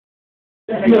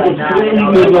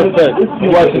Fizzle effect. You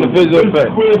watching the Fizzle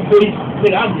effect.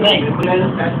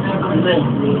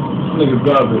 Nigga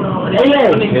garbage.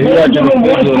 Yeah, you watching the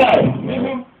Fizzle effect.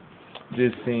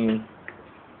 Just seeing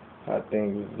how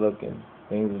things is looking.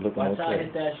 Things is looking Watch out, okay.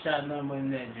 hit that shot number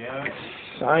in there, Jared.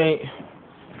 I ain't.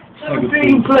 Let me see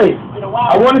you play.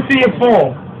 I want to see your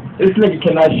form. This nigga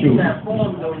cannot shoot.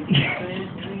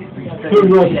 Good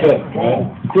one, sir.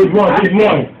 Good one. Good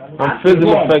morning. I'm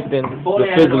Fizzle affecting the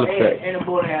Fizzle effect. Ain't a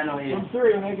boy had no head. I'm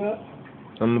serious, nigga.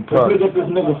 I'm a part. Pick up this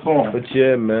nigga form. But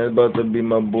yeah, man, it's about to be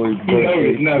my boy's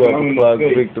birthday. 12 o'clock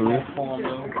victory.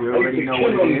 You already know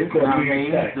what it is. You know what I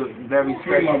mean? It's a very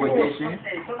special edition.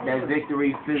 That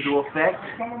victory Fizzle effect,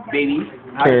 baby.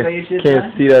 How you say your shit,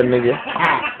 Can't son? see that nigga.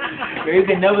 You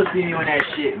can never see me on that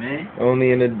shit, man.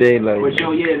 Only in the daylight. But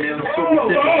yo, yeah, man, it's so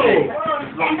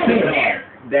specific.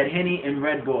 That Henny and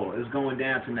Red Bull is going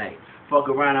down tonight. Fuck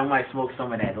around, I might smoke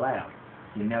some of that loud.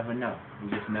 You never know. You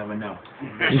just never know.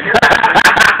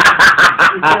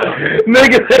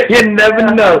 Nigga, you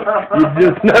never know. You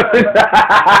just never know.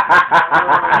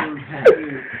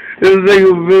 This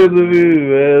nigga Fizzle,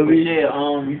 man.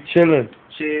 We chilling.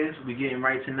 Cheers. We getting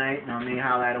right tonight. Know what I mean?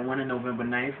 Holla at a winner, November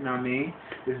 9th. Know what I mean?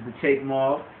 This is the Take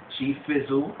Mob. She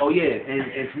Fizzle. Oh yeah,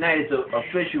 and tonight is the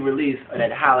official release of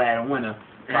that Holla at a winner.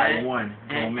 Volume 1.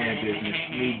 Grown man business.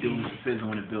 Me, dudes,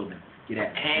 Fizzle in the building. Get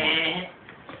at me.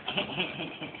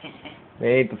 It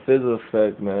ain't the Fizzle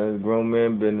effect, man. It's grown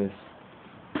man business.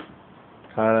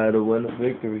 Highlight a winner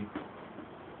victory.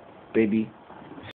 Baby.